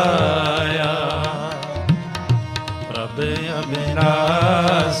मिलाया प्रभु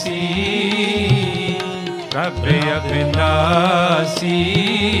अविनाशी प्रभु अविनाशी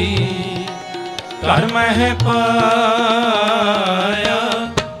कर्म है पाया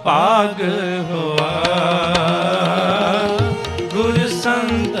पाग हुआ गुरु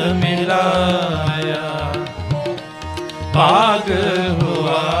संत मिलाया पाग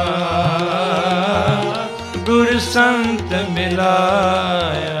हुआ गुरु संत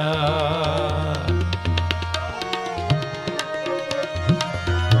मिलाया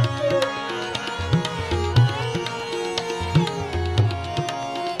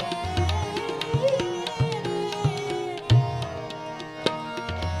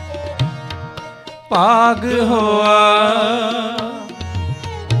ਭਾਗ ਹੋਆ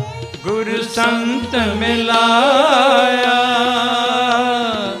ਗੁਰ ਸੰਤ ਮਿਲਾਇਆ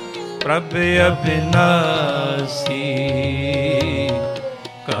ਪ੍ਰਭ ਅਬਿਨਾਸੀ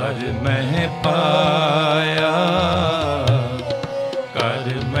ਕਰ ਮਹਿ ਪਾਇਆ ਕਰ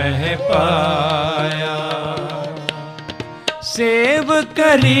ਮਹਿ ਪਾਇਆ ਸੇਵ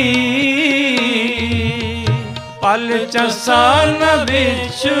ਕਰੀ ਪਲ ਚਸਾ ਨ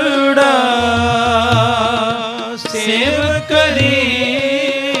ਵਿਛੜਾ ਸੇਵ ਕਰੀ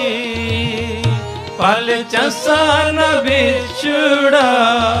ਪਲ ਚਸਾ ਨ ਵਿਛੜਾ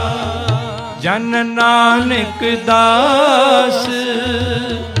ਜਨ ਨਾਨਕ ਦਾਸ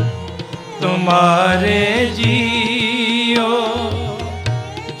ਤੁਮਾਰੇ ਜੀਓ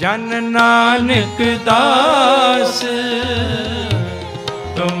ਜਨ ਨਾਨਕ ਦਾਸ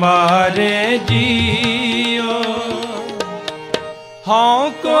ਤੁਮਾਰੇ ਜੀਓ ਹਉ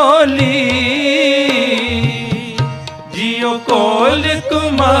ਕੋਲੀ ਜਿਉ ਕੋਲ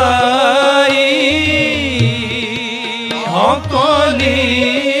ਕੁਮਾਈ ਹਉ ਕੋਲੀ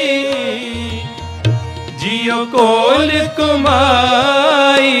ਜਿਉ ਕੋਲ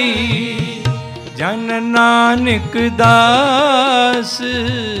ਕੁਮਾਈ ਜਨ ਨਾਨਕ ਦਾਸ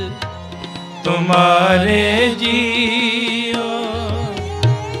ਤੁਮਾਰੇ ਜੀਓ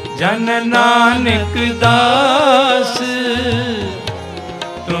ਜਨ ਨਾਨਕ ਦਾਸ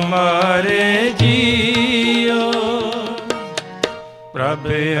ਤੁਮਾਰੇ ਜੀਓ ਪ੍ਰਭ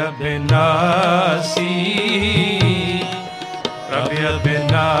ਅਬਿਨਾਸੀ ਪ੍ਰਭ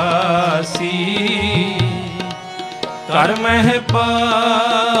ਅਬਿਨਾਸੀ ਕਰ ਮਹਿ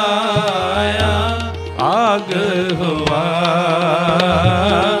ਪਾਇਆ ਆਗ ਹੋਆ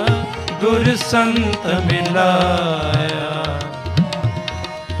ਗੁਰ ਸੰਤ ਮਿਲਾਇਆ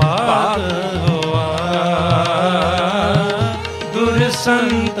ਭਾਗ ਹੋਆ ਗੁਰ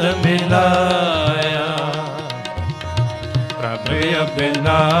ਸੰਤ ਮਿਲਾਇਆ ਪ੍ਰਭ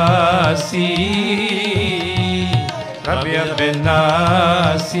ਅਬਿਨਾਸੀ ਪ੍ਰਭ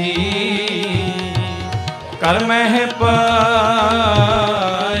ਅਬਿਨਾਸੀ ਕਰ ਮਹਿ ਪਾਇਆ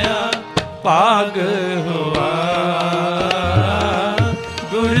ਭਾਗ ਹੋਆ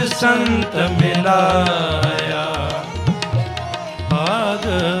ਗੁਰ ਸੰਤ ਮਿਲਾਇਆ ਭਾਗ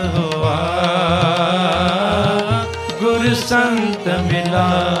ਹੋਆ ਗੁਰ ਸੰਤ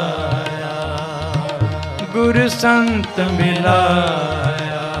ਮਿਲਾਇਆ ਗੁਰ ਸੰਤ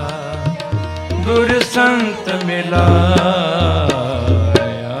ਮਿਲਾਇਆ ਗੁਰ ਸੰਤ ਮਿਲਾਇਆ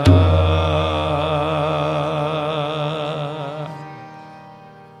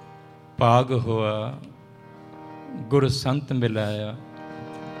ਭਾਗ ਹੋਆ ਗੁਰ ਸੰਤ ਮਿਲਾਇਆ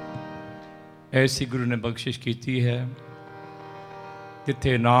ਐਸੀ ਗੁਰੂ ਨੇ ਬਖਸ਼ਿਸ਼ ਕੀਤੀ ਹੈ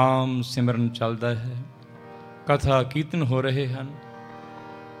ਜਿੱਥੇ ਨਾਮ ਸਿਮਰਨ ਚੱਲਦਾ ਹੈ ਕਥਾ ਕੀਰਤਨ ਹੋ ਰਹੇ ਹਨ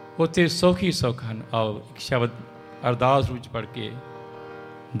ਉੱਥੇ ਸੁੱਖ ਹੀ ਸੁੱਖ ਹਨ। ਆਓ ਇੱਕ ਸ਼ਬਦ ਅਰਦਾਸ ਵਿੱਚ ਪੜ੍ਹ ਕੇ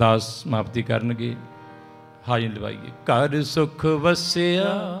ਦਾਸ ਸਮਾਪਤੀ ਕਰਨਗੇ। ਹਾਜ਼ਰੀ ਲਵਾਈਏ। ਘਰ ਸੁਖ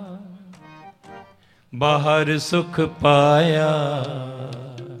ਵਸਿਆ ਬਾਹਰ ਸੁਖ ਪਾਇਆ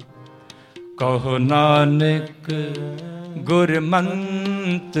ਕਹੋ ਨਾਨਕ ਗੁਰ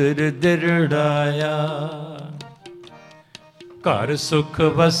ਮੰਤਰ ਦਿਰੜਾਇਆ। ਘਰ ਸੁਖ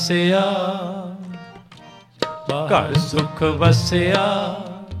ਵਸਿਆ ਘਰ ਸੁਖ ਵਸਿਆ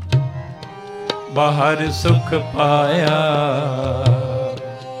ਬਾਹਰ ਸੁਖ ਪਾਇਆ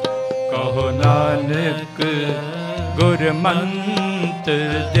ਕਹੋ ਨਾਨਕ ਗੁਰ ਮੰਤਰ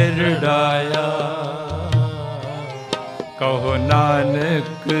ਦਿਰੜਾਇਆ। ਕਹੋ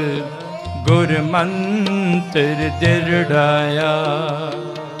ਨਾਨਕ ਗੁਰ ਮੰਤਰ ਦਿਰੜਾਇਆ।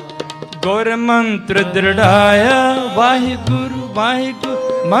 ਗੁਰ ਮੰਤਰ ਦਿਰੜਾਇਆ ਵਾਹਿਗੁਰੂ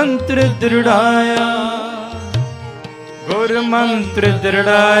ਵਾਹਿਗੁਰੂ ਮੰਤਰ ਦਿਰੜਾਇਆ। ਗੁਰ ਮੰਤਰ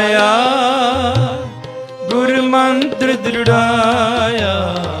ਦਿਰੜਾਇਆ ਗੁਰ ਮੰਤਰ ਦਿਰੜਾਇਆ।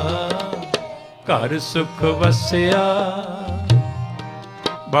 ਘਰ ਸੁਖ ਵਸਿਆ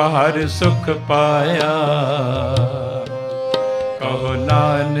ਬਾਹਰ ਸੁਖ ਪਾਇਆ ਕਹੋ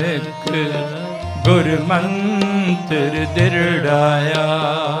ਨਾਨਕ ਗੁਰ ਮੰਤਰ ਦਿਰੜਾਇਆ।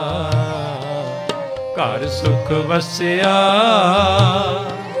 ਘਰ ਸੁਖ ਵਸਿਆ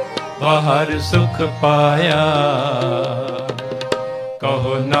ਬਾਹਰ ਸੁਖ ਪਾਇਆ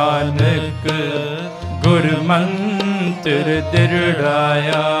ਕਹੋ ਨਾਨਕ ਗੁਰ ਮੰਤਰ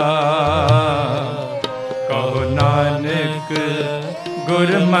ਦਿਰੜਾਇਆ। ਕਹੋ ਨਾਨਕ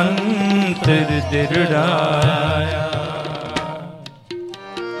ਗੁਰ ਮੰਤਰ ਦਿਰੜਾਇਆ।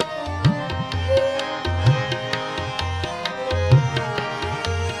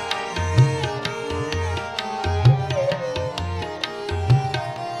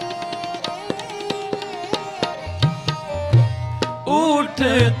 ਊਠ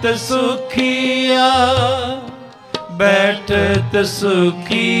ਉਠਤ ਸੁਖੀਆ ਬੈਠਤ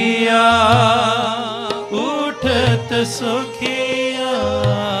ਸੁਖੀਆ, ਉਠਤ ਸੁਖੀਆ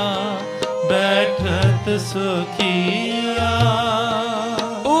ਬੈਠਤ ਸੁਖੀਆ,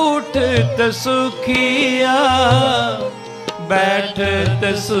 ਉਠਤ ਸੁਖੀਆ ਬੈਠਤ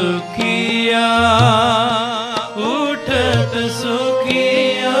ਸੁਖੀਆ, ਉਠਤ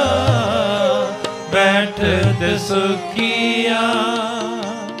ਸੁਖੀਆ ਬੈਠਤ ਸੁਖੀਆ,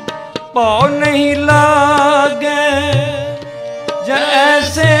 ਪਉ ਨਹੀਂ ਲਾਗੇ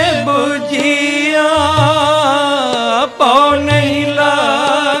ਜੈਸੇ ਬੁਝੀਆ, ਪਉ ਨਹੀਂ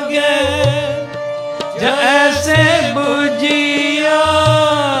ਲਾਗੇ ਜੈਸੇ ਬੁਝੀਆ,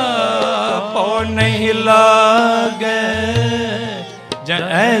 ਪਉ ਨਹੀਂ ਲਾਗੇ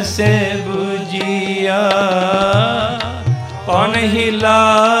ਜੈਸੇ ਬੁਝੀਆ, ਪਉ ਨਹੀਂ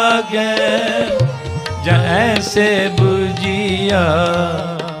ਲਾਗੇ ਜੈਸੇ ਬੁਝੀਆ,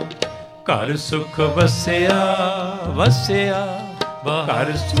 ਘਰ ਸੁਖ ਵਸਿਆ ਵਸਿਆ,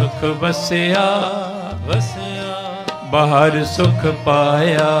 ਘਰ ਸੁਖ ਵਸਿਆ ਵਸਿਆ, ਬਾਹਰ ਸੁਖ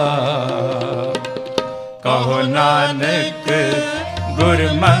ਪਾਇਆ, ਕਹੋ ਨਾਨਕ ਗੁਰ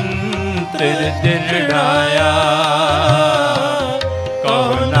ਮੰਤਰ ਦਿਰੜਾਇਆ,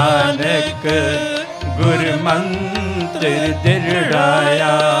 ਕਹੋ ਨਾਨਕ ਗੁਰ ਮੰਤਰ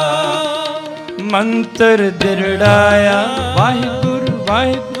ਦਿਰੜਾਇਆ, ਮੰਤਰ ਦਿਰੜਾਇਆ ਵਾਹਿਗੁਰੂ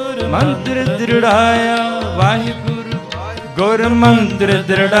ਵਾਹਿਗੁਰੂ, ਮੰਤਰ ਦਿਰੜਾਇਆ ਵਾਹਿਗੁਰੂ, ਗੁਰ ਮੰਤਰ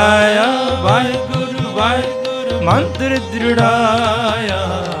ਦਿਰੜਾਇਆ ਵਾਹਿਗੁਰੂ ਵਾਹਿਗੁਰੂ, ਮੰਤਰ ਦਿਰੜਾਇਆ,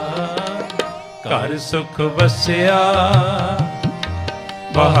 ਘਰ ਸੁਖ ਵਸਿਆ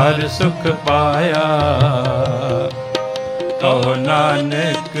ਬਾਹਰ ਸੁਖ ਪਾਇਆ, ਕਹੋ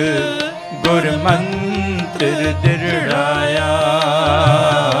ਨਾਨਕ ਗੁਰ ਮੰਤਰ ਦਿਰੜਾਇਆ,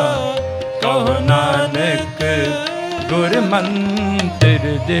 ਕਹੋ ਨਾਨਕ ਗੁਰ ਮੰਤਰ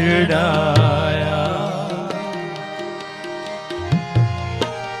ਦਿਰੜਾਇਆ।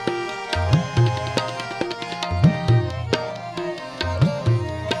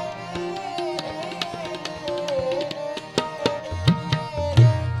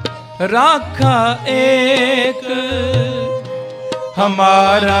 राखा एक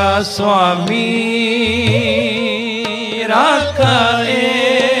हमारा स्वामी, राखा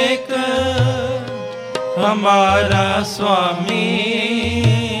एक हमारा स्वामी,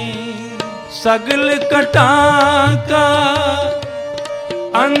 सगल कटा का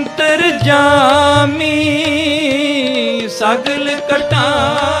अंतर्जामी, सगल कटा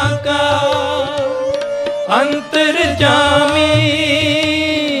का अंतर्जामी,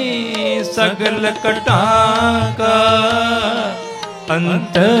 सगल कटा का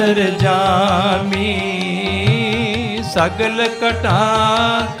अंतर्जामी, सगल कटा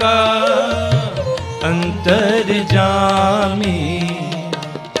का अंतर्जामी,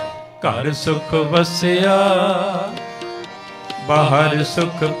 घर सुख वसिया बाहर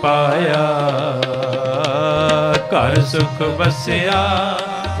सुख पाया, घर सुख वसिया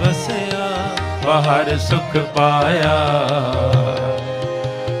वसिया बाहर सुख पाया,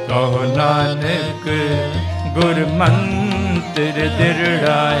 कहो नानक गुर मंत्र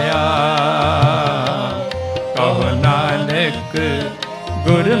दिरड़ाया, कहो नानक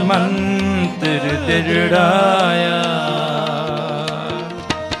गुर मंत्र दिरड़ाया।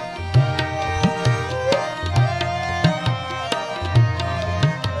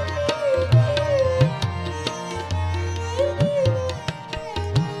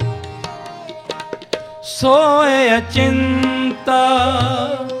 सोए अचिंता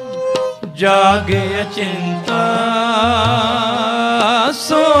जागे अचिंता,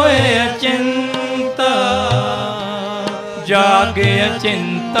 सोए अचिंता जागे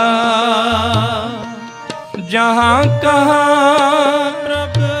अचिंता, जहाँ कहाँ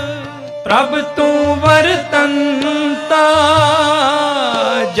प्रभ प्रभ तू वर्तनता,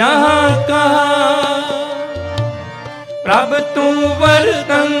 जहाँ कहाँ प्रभ तू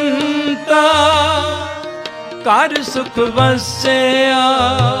वर्तनता, घर सुख वसिया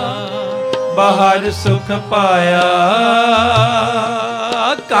बाहर सुख पाया,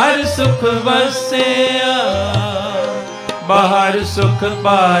 घर सुख वसिया बाहर सुख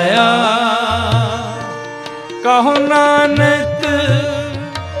पाया, कहो नानक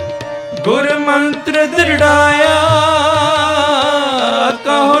गुर मंत्र दिरड़ाया,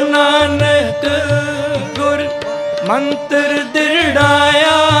 कहो नानक गुर मंत्र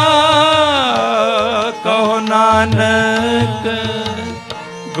दिरड़ाया, कहो नानक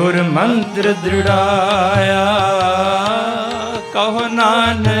गुर मंत्र दिरड़ाया, कहो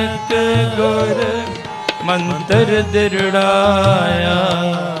नानक गुर मंत्र दिरड़ाया,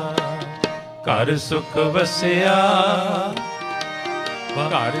 घर सुख वसिया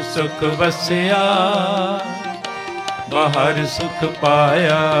ਘਰ ਸੁਖ ਵਸਿਆ ਬਾਹਰ ਸੁਖ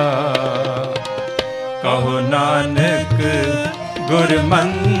ਪਾਇਆ। ਕਹੋ ਨਾਨਕ ਗੁਰ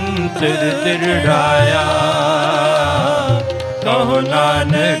ਮੰਤਰ ਦ੍ਰਿੜਾਇਆ। ਕਹੋ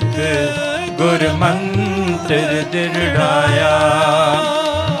ਨਾਨਕ ਗੁਰ ਮੰਤਰ ਦ੍ਰਿੜਾਇਆ।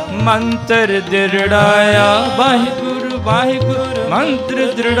 ਮੰਤਰ ਦ੍ਰਿੜਾਇਆ ਵਾਹਿਗੁਰੂ ਵਾਹਿਗੁਰੂ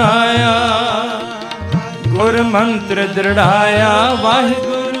ਮੰਤਰ ਦ੍ਰਿੜਾਇਆ। ਗੁਰ ਮੰਤਰ ਦ੍ਰਿੜਾਇਆ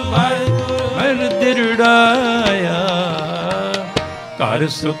ਵਾਹਿਗੁਰੂ ਵਾਹਿਗੁਰੂ ਮੰਤਰ ਦ੍ਰਿੜਾਇਆ। ਘਰ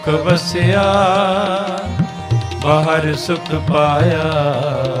ਸੁਖ ਵਸਿਆ ਬਾਹਰ ਸੁਖ ਪਾਇਆ।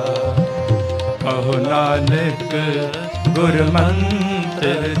 ਕਹੋ ਨਾਨਕ ਗੁਰ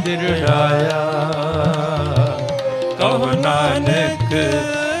ਮੰਤਰ ਦ੍ਰਿੜਾਇਆ। ਕਹੋ ਨਾਨਕ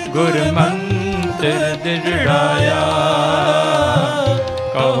ਗੁਰ ਮੰਤਰ ਦ੍ਰਿੜਾਇਆ।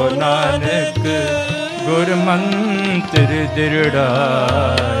 ਕਹੋ ਨਾਨਕ ਗੁਰ ਮੰਤਰ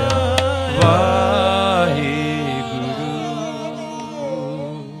ਦ੍ਰਿੜਾਇਆ। ਵਾਹਿਗੁਰੂ।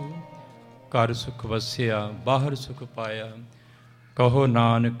 ਘਰ ਸੁਖ ਵਸਿਆ ਬਾਹਰ ਸੁਖ ਪਾਇਆ। ਕਹੋ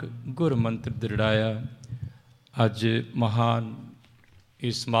ਨਾਨਕ ਗੁਰ ਮੰਤਰ ਦ੍ਰਿੜਾਇਆ। ਅੱਜ ਮਹਾਨ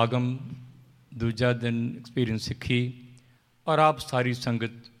ਇਹ ਸਮਾਗਮ ਦੂਜਾ ਦਿਨ ਐਕਸਪੀਰੀਅੰਸ ਸਿੱਖੀ ਔਰ ਆਪ ਸਾਰੀ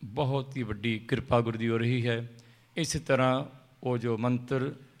ਸੰਗਤ ਬਹੁਤ ਹੀ ਵੱਡੀ ਕਿਰਪਾ ਗੁਰੂ ਦੀ ਹੋ ਰਹੀ ਹੈ। ਇਸੇ ਤਰ੍ਹਾਂ ਉਹ ਜੋ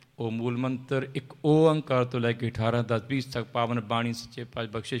ਮੰਤਰ ਉਹ ਮੂਲ ਮੰਤਰ ਇੱਕ ਓਅੰਕਾਰ ਤੋਂ ਲੈ ਕੇ 18 10 20 ਤੱਕ ਪਾਵਨ ਬਾਣੀ ਸੱਚੇ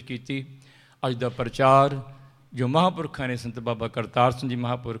ਪਾਤਸ਼ਾਹ ਬਖਸ਼ਿਸ਼ ਕੀਤੀ। ਅੱਜ ਦਾ ਪ੍ਰਚਾਰ ਜੋ ਮਹਾਂਪੁਰਖਾਂ ਨੇ ਸੰਤ ਬਾਬਾ ਕਰਤਾਰ ਸਿੰਘ ਜੀ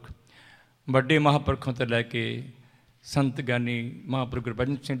ਮਹਾਂਪੁਰਖ ਵੱਡੇ ਮਹਾਂਪੁਰਖਾਂ ਤੋਂ ਲੈ ਕੇ ਸੰਤ ਗਿਆਨੀ ਮਹਾਂਪੁਰਖ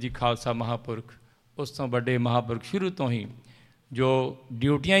ਗੁਰਬਚਨ ਸਿੰਘ ਜੀ ਖਾਲਸਾ ਮਹਾਂਪੁਰਖ ਉਸ ਤੋਂ ਵੱਡੇ ਮਹਾਂਪੁਰਖ ਸ਼ੁਰੂ ਤੋਂ ਹੀ ਜੋ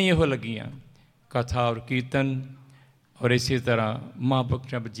ਡਿਊਟੀਆਂ ਹੀ ਇਹੋ ਲੱਗੀਆਂ ਕਥਾ ਔਰ ਕੀਰਤਨ ਔਰ ਇਸੇ ਤਰ੍ਹਾਂ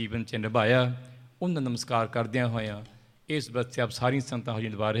ਮਹਾਂਪੁਰਖਾਂ ਜੀਵਨ 'ਚ ਨਿਭਾਇਆ। ਉਹਨਾਂ ਨਮਸਕਾਰ ਕਰਦਿਆਂ ਹੋਇਆਂ ਇਸ ਬੱਚੇ ਆਪ ਸਾਰੀਆਂ ਸੰਤਾਂ ਹੋ ਜੀ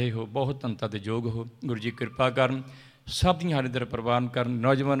ਨਿਭਾ ਰਹੇ ਹੋ। ਬਹੁਤ ਧੰਨਤਾ ਦੇ ਯੋਗ ਹੋ। ਗੁਰੂ ਜੀ ਕਿਰਪਾ ਕਰਨ ਸਭ ਦੀਆਂ ਹਾਲੇ ਦਰ ਪ੍ਰਵਾਨ ਕਰਨ।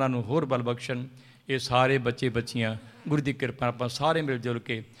 ਨੌਜਵਾਨਾਂ ਨੂੰ ਹੋਰ ਬਲ ਬਖਸ਼ਣ। ਇਹ ਸਾਰੇ ਬੱਚੇ ਬੱਚੀਆਂ ਗੁਰੂ ਦੀ ਕਿਰਪਾ ਆਪਾਂ ਸਾਰੇ ਮਿਲ ਜੁਲ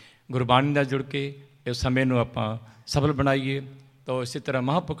ਕੇ ਗੁਰਬਾਣੀ ਨਾਲ ਜੁੜ ਕੇ ਇਸ ਸਮੇਂ ਨੂੰ ਆਪਾਂ ਸਫਲ ਬਣਾਈਏ। ਤਾਂ ਇਸੇ ਤਰ੍ਹਾਂ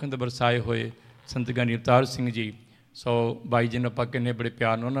ਮਹਾਂਪੁਰਖਾਂ ਦੇ ਵਰਸਾਏ ਹੋਏ ਸੰਤ ਗਿਆਨੀ ਅਵਤਾਰ ਸਿੰਘ ਜੀ ਬਾਈ ਜੀ ਨੂੰ ਆਪਾਂ ਕਿੰਨੇ ਬੜੇ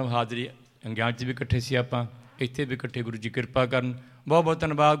ਪਿਆਰ ਨਾਲ ਉਹਨਾਂ ਨੂੰ ਹਾਜ਼ਰੀ ਅੰਗਿਆਨ 'ਚ ਵੀ ਇਕੱਠੇ ਸੀ ਆਪਾਂ ਇੱਥੇ ਵੀ ਇਕੱਠੇ। ਗੁਰੂ ਜੀ ਕਿਰਪਾ ਕਰਨ। ਬਹੁਤ ਬਹੁਤ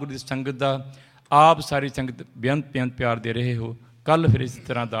ਧੰਨਵਾਦ ਗੁਰੂ ਦੀ ਸੰਗਤ ਦਾ। ਆਪ ਸਾਰੀ ਸੰਗਤ ਬੇਅੰਤ ਪਿਆਰ ਦੇ ਰਹੇ ਹੋ। ਕੱਲ੍ਹ ਫਿਰ ਇਸ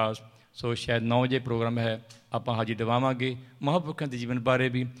ਤਰ੍ਹਾਂ ਦਾ ਸ਼ਾਇਦ 9 ਵਜੇ ਪ੍ਰੋਗਰਾਮ ਹੈ ਆਪਾਂ ਹਾਜ਼ਰੀ ਦਿਵਾਵਾਂਗੇ ਮਹਾਂਪੁਰਖਾਂ ਦੇ ਜੀਵਨ ਬਾਰੇ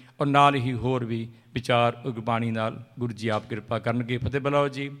ਵੀ ਔਰ ਨਾਲ ਹੀ ਹੋਰ ਵੀ ਵਿਚਾਰ ਗੁਰਬਾਣੀ ਨਾਲ ਗੁਰੂ ਜੀ ਆਪ ਕਿਰਪਾ ਕਰਨਗੇ। ਫਤਿਹ ਬੁਲਾਓ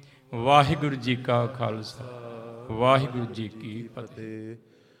ਜੀ। ਵਾਹਿਗੁਰੂ ਜੀ ਕਾ ਖਾਲਸਾ ਵਾਹਿਗੁਰੂ ਜੀ ਕੀ ਫਤਿਹ।